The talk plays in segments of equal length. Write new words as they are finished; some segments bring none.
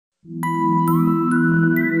Today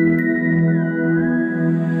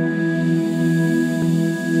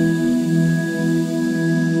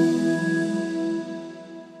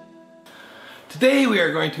we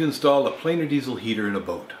are going to install a planar diesel heater in a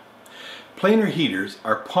boat. Planar heaters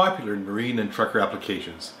are popular in marine and trucker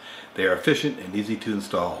applications. They are efficient and easy to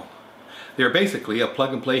install. They are basically a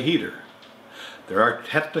plug-and-play heater. There are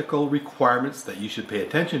technical requirements that you should pay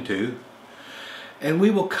attention to, and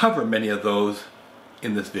we will cover many of those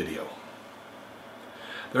in this video.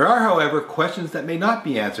 There are, however, questions that may not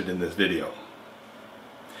be answered in this video.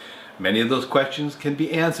 Many of those questions can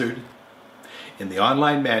be answered in the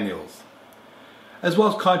online manuals, as well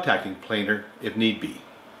as contacting Planar if need be.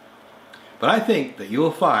 But I think that you will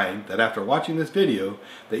find that after watching this video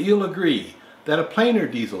that you'll agree that a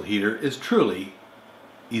planar diesel heater is truly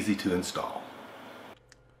easy to install.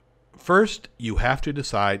 First, you have to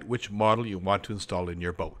decide which model you want to install in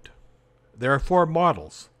your boat. There are 4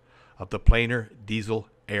 models of the planar diesel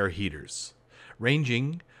air heaters,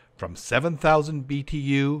 ranging from 7,000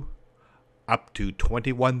 BTU up to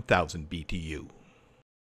 21,000 BTU.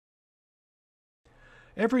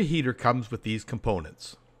 Every heater comes with these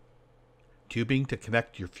components: tubing to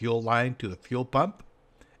connect your fuel line to the fuel pump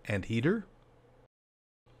and heater,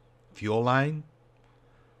 fuel line,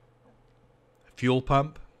 fuel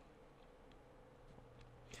pump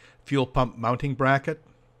mounting bracket,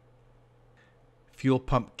 fuel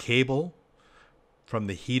pump cable from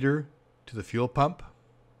the heater to the fuel pump,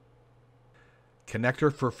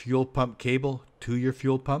 connector for fuel pump cable to your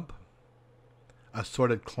fuel pump,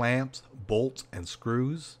 assorted clamps, bolts, and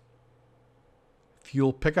screws,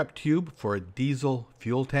 fuel pickup tube for a diesel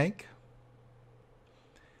fuel tank,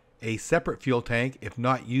 a separate fuel tank if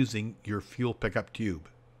not using your fuel pickup tube,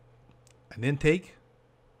 an intake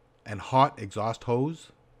and hot exhaust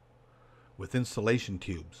hose with installation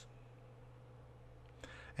tubes,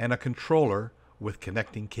 and a controller with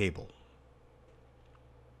connecting cable.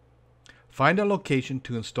 Find a location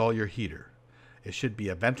to install your heater. It should be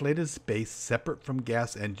a ventilated space separate from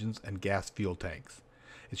gas engines and gas fuel tanks.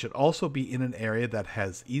 It should also be in an area that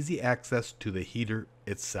has easy access to the heater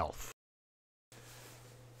itself.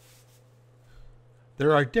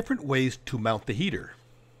 There are different ways to mount the heater.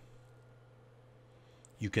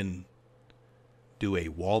 You can do a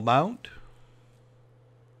wall mount,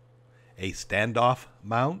 a standoff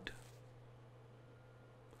mount,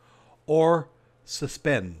 or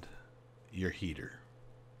suspend your heater.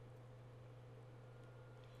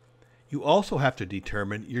 You also have to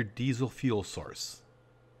determine your diesel fuel source.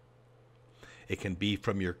 It can be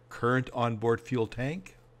from your current onboard fuel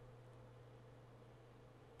tank,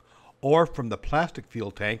 or from the plastic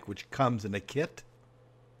fuel tank which comes in a kit,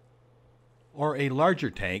 or a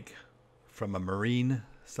larger tank from a marine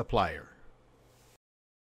supplier.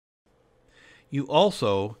 You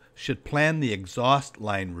also should plan the exhaust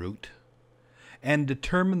line route and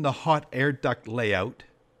determine the hot air duct layout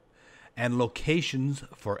and locations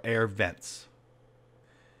for air vents.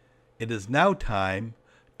 It is now time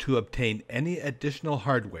to obtain any additional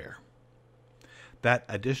hardware. That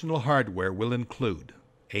additional hardware will include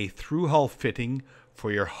a through-hull fitting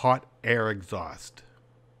for your hot air exhaust,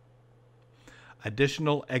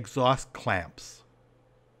 additional exhaust clamps,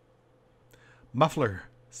 muffler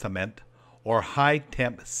cement or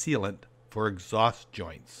high-temp sealant for exhaust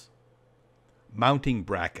joints, mounting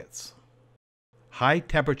brackets,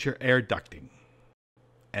 high-temperature air ducting,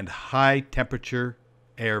 and high-temperature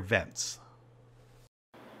air vents.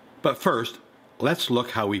 But first, let's look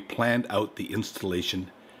how we planned out the installation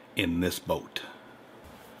in this boat.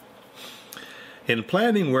 In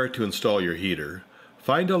planning where to install your heater,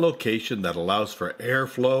 find a location that allows for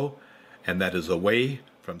airflow and that is away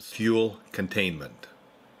from fuel containment.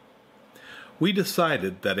 We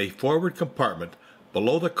decided that a forward compartment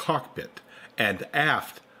below the cockpit and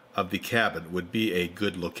aft of the cabin would be a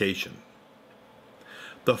good location.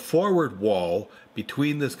 The forward wall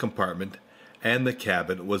between this compartment and the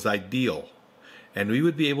cabin was ideal, and we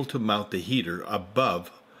would be able to mount the heater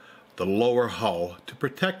above the lower hull to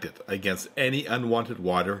protect it against any unwanted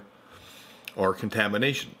water or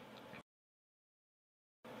contamination.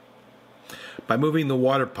 By moving the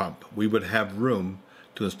water pump, we would have room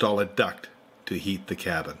to install a duct to heat the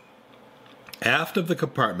cabin. Aft of the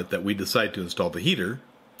compartment that we decided to install the heater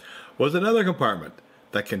was another compartment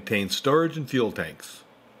that contained storage and fuel tanks.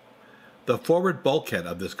 The forward bulkhead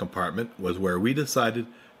of this compartment was where we decided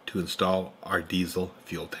to install our diesel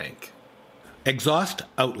fuel tank. Exhaust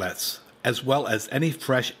outlets, as well as any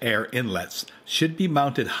fresh air inlets, should be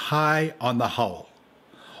mounted high on the hull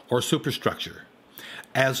or superstructure,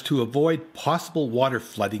 as to avoid possible water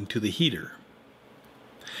flooding to the heater.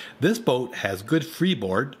 This boat has good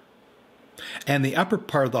freeboard and the upper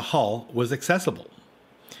part of the hull was accessible.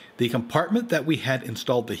 The compartment that we had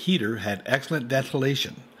installed the heater had excellent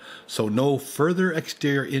ventilation, so no further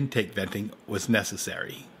exterior intake venting was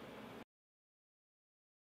necessary.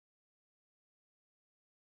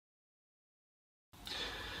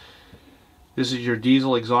 This is your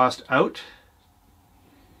diesel exhaust out,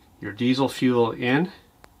 your diesel fuel in,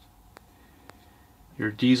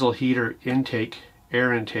 your diesel heater intake,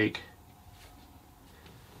 air intake,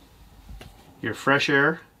 your fresh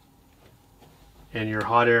air, and your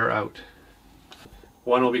hot air out.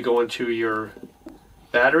 One will be going to your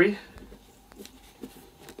battery,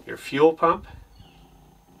 your fuel pump,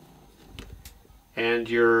 and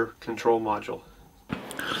your control module.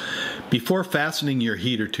 Before fastening your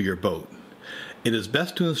heater to your boat, it is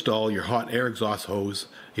best to install your hot air exhaust hose,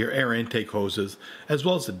 your air intake hoses, as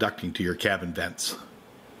well as the ducting to your cabin vents.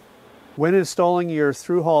 When installing your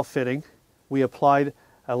through-hull fitting, we applied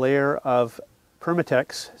a layer of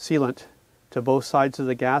Permatex sealant to both sides of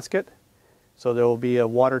the gasket, so there will be a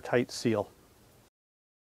watertight seal.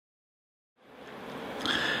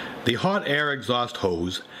 The hot air exhaust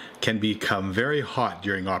hose can become very hot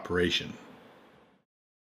during operation.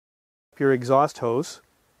 Your exhaust hose,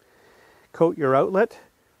 coat your outlet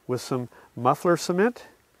with some muffler cement.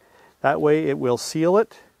 That way it will seal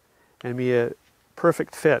it and be a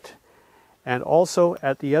perfect fit. And also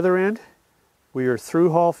at the other end, where your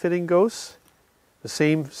through-hull fitting goes, the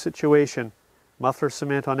same situation. Muffler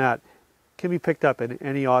cement on that can be picked up in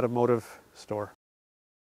any automotive store.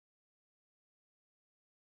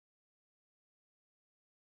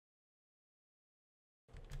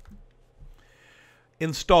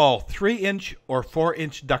 Install 3-inch or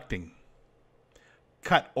 4-inch ducting.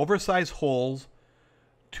 Cut oversized holes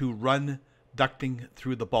to run ducting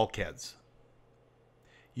through the bulkheads.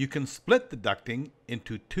 You can split the ducting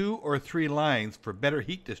into 2 or 3 lines for better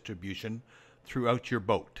heat distribution throughout your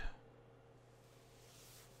boat.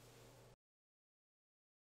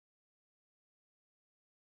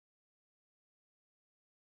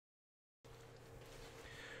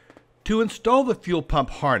 To install the fuel pump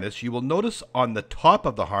harness, you will notice on the top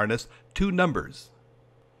of the harness 2 numbers.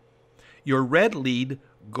 Your red lead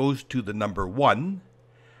goes to the number 1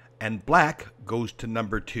 and black goes to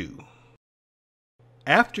number 2.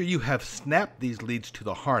 After you have snapped these leads to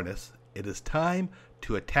the harness, it is time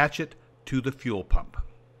to attach it to the fuel pump.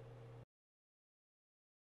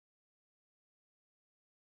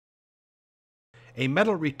 A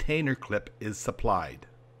metal retainer clip is supplied.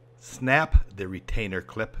 Snap the retainer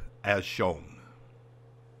clip as shown.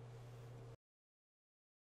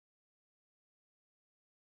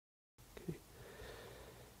 Okay.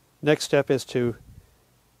 Next step is to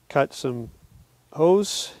cut some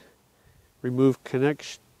hose, remove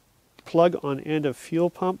connection plug on end of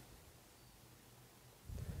fuel pump,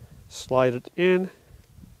 slide it in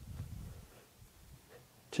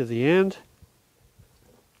to the end,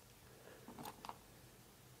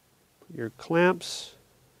 put your clamps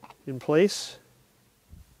in place,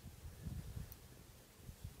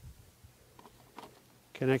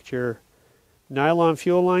 connect your nylon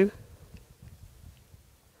fuel line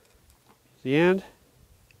to the end,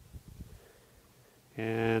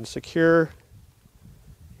 and secure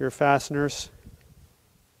your fasteners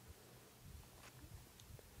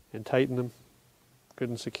and tighten them good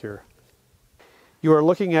and secure. You are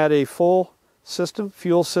looking at a full system,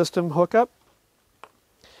 fuel system hookup.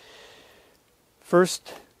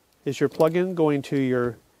 First is your plug-in going to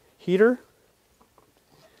your heater.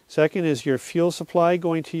 Second is your fuel supply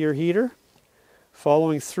going to your heater,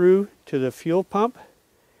 following through to the fuel pump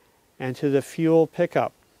and to the fuel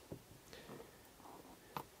pickup.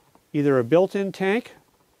 Either a built-in tank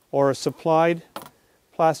or a supplied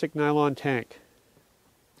plastic nylon tank.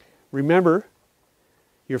 Remember,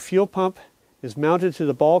 your fuel pump is mounted to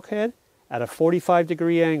the bulkhead at a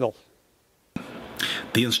 45-degree angle.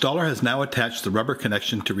 The installer has now attached the rubber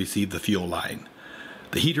connection to receive the fuel line,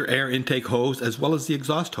 the heater air intake hose, as well as the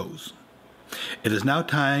exhaust hose. It is now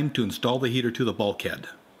time to install the heater to the bulkhead.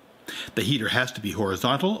 The heater has to be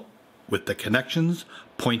horizontal with the connections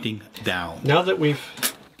pointing down. Now that we've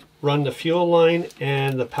run the fuel line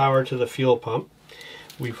and the power to the fuel pump,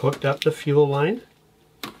 we've hooked up the fuel line.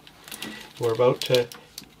 We're about to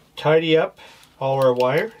tidy up all our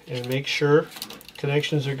wire and make sure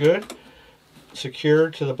connections are good. Secure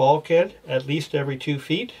to the bulkhead at least every 2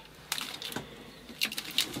 feet.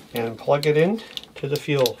 And plug it in to the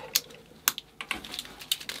fuel.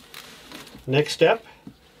 Next step,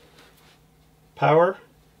 power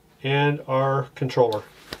and our controller.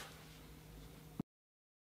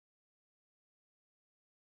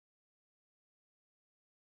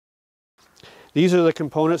 These are the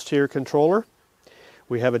components to your controller.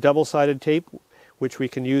 We have a double-sided tape which we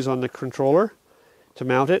can use on the controller to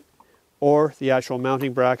mount it, or the actual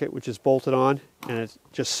mounting bracket which is bolted on and it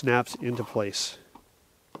just snaps into place.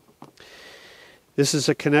 This is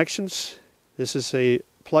the connections. This is a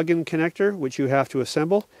plug-in connector which you have to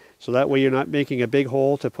assemble, so that way you're not making a big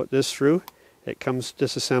hole to put this through. It comes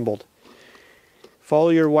disassembled. Follow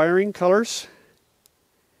your wiring colors.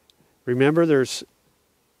 Remember, there's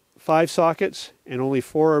 5 sockets and only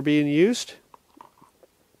 4 are being used.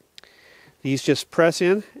 These just press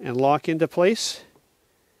in and lock into place,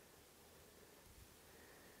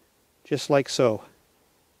 just like so.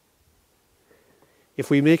 If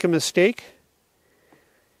we make a mistake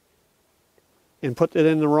and put it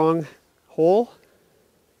in the wrong hole,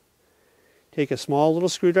 take a small little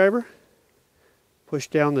screwdriver, push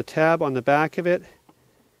down the tab on the back of it,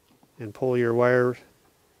 and pull your wire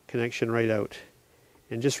connection right out.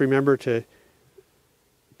 And just remember to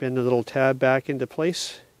bend the little tab back into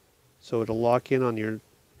place so it'll lock in on your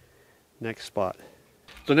next spot.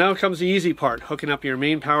 So now comes the easy part, hooking up your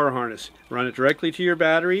main power harness. Run it directly to your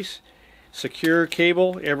batteries, secure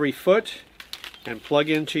cable every foot, and plug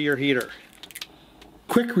into your heater.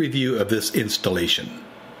 Quick review of this installation.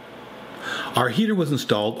 Our heater was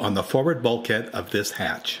installed on the forward bulkhead of this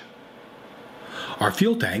hatch. Our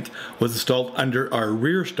fuel tank was installed under our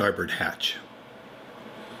rear starboard hatch.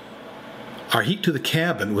 Our heat to the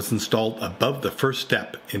cabin was installed above the first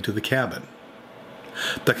step into the cabin.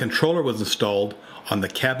 The controller was installed on the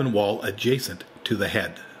cabin wall adjacent to the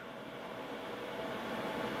head.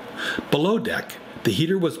 Below deck, the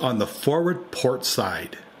heater was on the forward port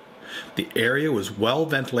side. The area was well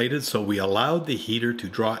ventilated, so we allowed the heater to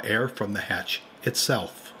draw air from the hatch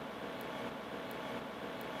itself.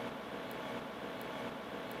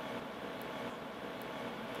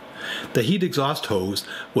 The heat exhaust hose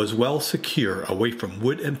was well secure away from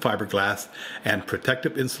wood and fiberglass, and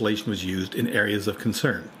protective insulation was used in areas of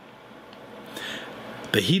concern.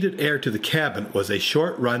 The heated air to the cabin was a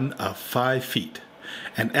short run of 5 feet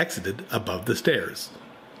and exited above the stairs.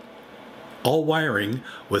 All wiring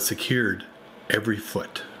was secured every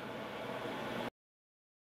foot.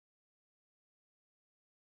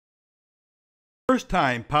 First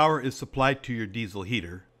time power is supplied to your diesel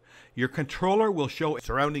heater, your controller will show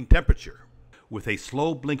surrounding temperature with a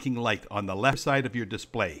slow blinking light on the left side of your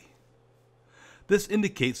display. This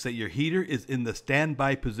indicates that your heater is in the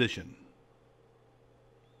standby position.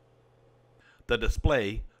 The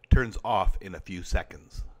display turns off in a few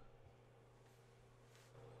seconds.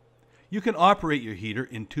 You can operate your heater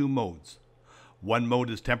in 2 modes. One mode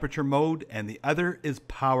is temperature mode and the other is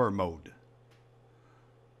power mode.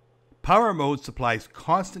 Power mode supplies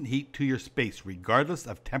constant heat to your space regardless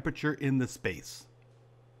of temperature in the space.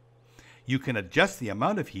 You can adjust the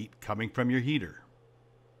amount of heat coming from your heater.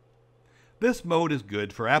 This mode is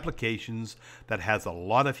good for applications that has a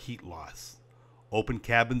lot of heat loss. Open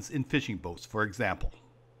cabins in fishing boats, for example.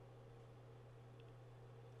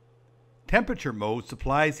 Temperature mode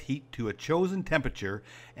supplies heat to a chosen temperature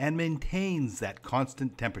and maintains that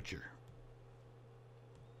constant temperature.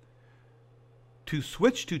 To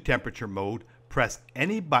switch to temperature mode, press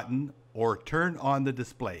any button or turn on the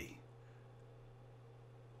display.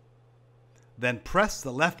 Then press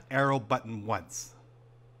the left arrow button once.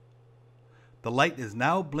 The light is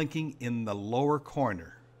now blinking in the lower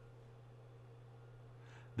corner.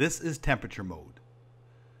 This is temperature mode.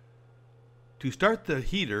 To start the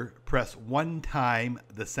heater, press 1 time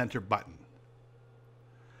the center button.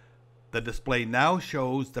 The display now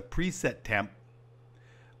shows the preset temp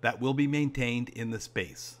that will be maintained in the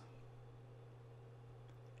space.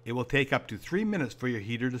 It will take up to 3 minutes for your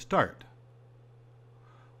heater to start.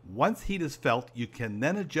 Once heat is felt, you can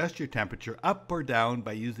then adjust your temperature up or down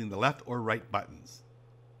by using the left or right buttons.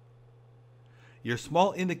 Your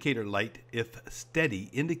small indicator light, if steady,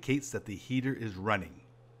 indicates that the heater is running.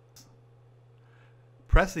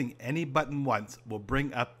 Pressing any button once will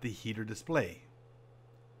bring up the heater display.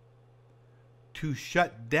 To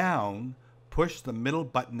shut down, push the middle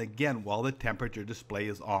button again while the temperature display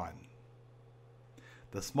is on.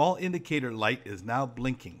 The small indicator light is now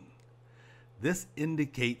blinking. This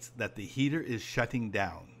indicates that the heater is shutting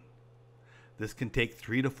down. This can take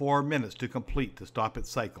 3 to 4 minutes to complete to stop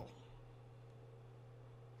its cycle.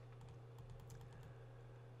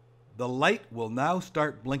 The light will now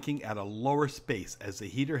start blinking at a lower space as the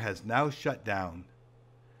heater has now shut down,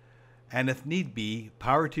 and if need be,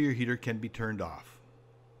 power to your heater can be turned off.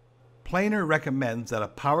 Planar recommends that a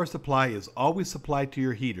power supply is always supplied to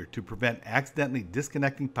your heater to prevent accidentally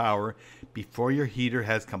disconnecting power before your heater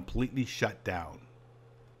has completely shut down.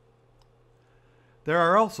 There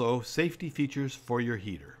are also safety features for your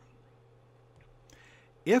heater.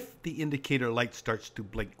 If the indicator light starts to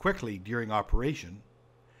blink quickly during operation,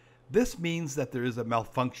 this means that there is a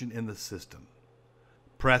malfunction in the system.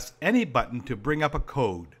 Press any button to bring up a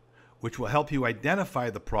code, which will help you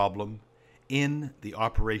identify the problem in the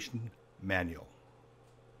operation manual.